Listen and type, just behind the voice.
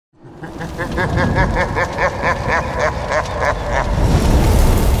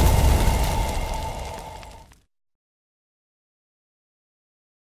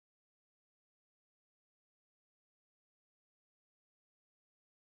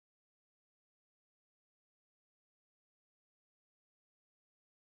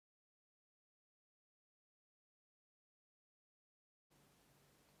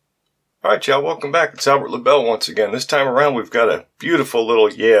Alright y'all, welcome back. It's Albert Lebel once again. This time around we've got a beautiful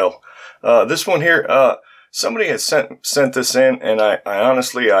little Yale. This one here, somebody had sent this in, and I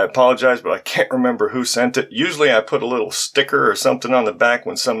honestly apologize, but I can't remember who sent it. Usually I put a little sticker or something on the back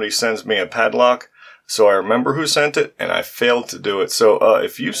when somebody sends me a padlock, so I remember who sent it, and I failed to do it. So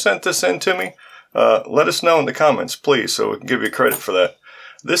if you sent this in to me, let us know in the comments, please, so we can give you credit for that.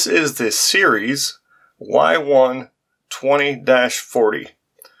 This is the series Y1 20-40.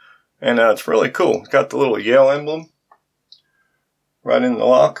 And it's really cool. It's got the little Yale emblem right in the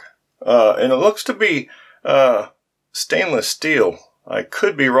lock. And it looks to be stainless steel. I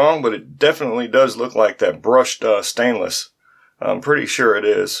could be wrong, but it definitely does look like that brushed stainless. I'm pretty sure it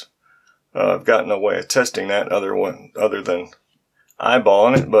is. I've got no way of testing that other than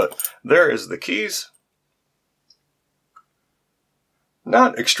eyeballing it. But there is the keys.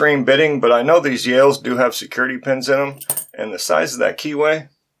 Not extreme bitting, but I know these Yales do have security pins in them. And the size of that keyway,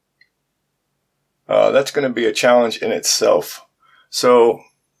 that's going to be a challenge in itself. So,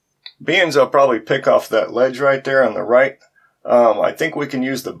 being I'll probably pick off that ledge right there on the right. I think we can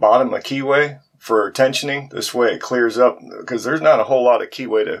use the bottom of keyway for tensioning. This way it clears up, because there's not a whole lot of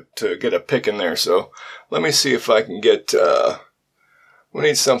keyway to get a pick in there. So, let me see if I can get, we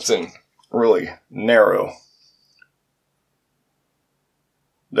need something really narrow.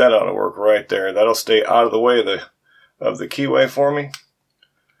 That ought to work right there. That'll stay out of the way of the keyway for me.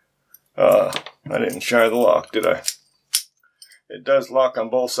 I didn't try the lock, did I? It does lock on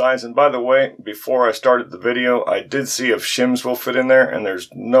both sides. And by the way, before I started the video, I did see if shims will fit in there, and there's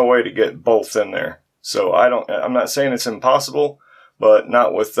no way to get both in there. So I'm not saying it's impossible, but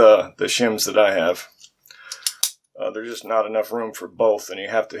not with the shims that I have. There's just not enough room for both, and you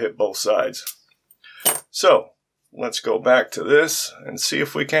have to hit both sides. So, let's go back to this and see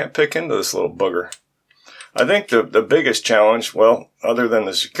if we can't pick into this little booger. I think the biggest challenge, well, other than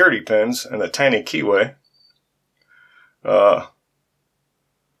the security pins and the tiny keyway, yeah,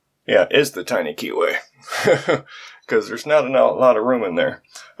 is the tiny keyway. Because there's not a lot of room in there.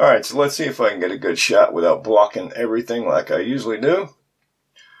 Alright, so let's see if I can get a good shot without blocking everything like I usually do.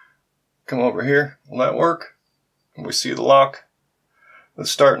 Come over here. Will that work? We see the lock. Let's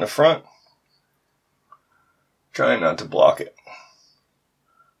start in the front. Try not to block it.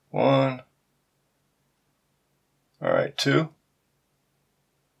 1. Alright, 2.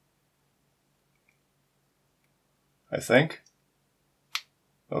 I think.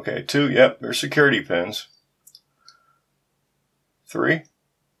 Okay, 2, yep, they're security pins. 3.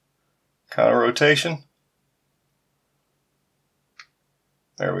 Counter rotation.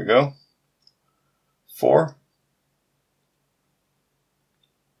 There we go. 4.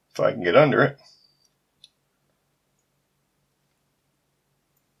 If I can get under it.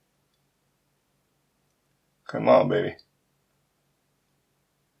 Come on, baby.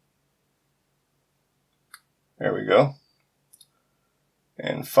 There we go.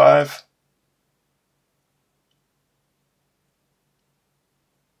 And 5.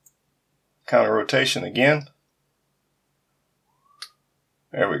 Counter rotation again.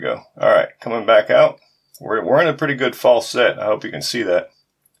 There we go. Alright, coming back out. We're in a pretty good false set. I hope you can see that.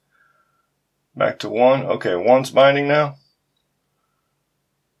 Back to 1. Okay, 1's binding now.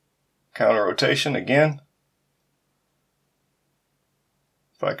 Counter rotation again.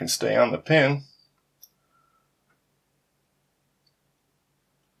 If I can stay on the pin.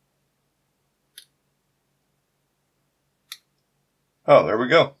 Oh, there we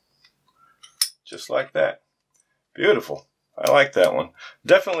go. Just like that. Beautiful. I like that one.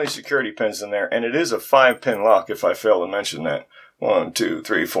 Definitely security pins in there, and it is a 5-pin lock if I fail to mention that. 1, 2,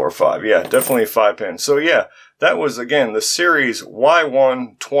 3, 4, 5. Yeah, definitely 5 pins. So yeah, that was again the series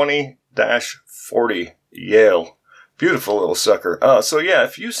Y1 20-40 Yale. Beautiful little sucker. So yeah,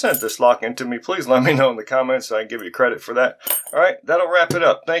 if you sent this lock in to me, please let me know in the comments so I can give you credit for that. Alright, that'll wrap it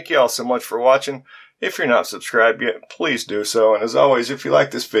up. Thank you all so much for watching. If you're not subscribed yet, please do so. And as always, if you like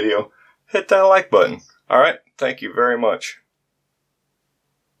this video, hit that like button. Alright, thank you very much.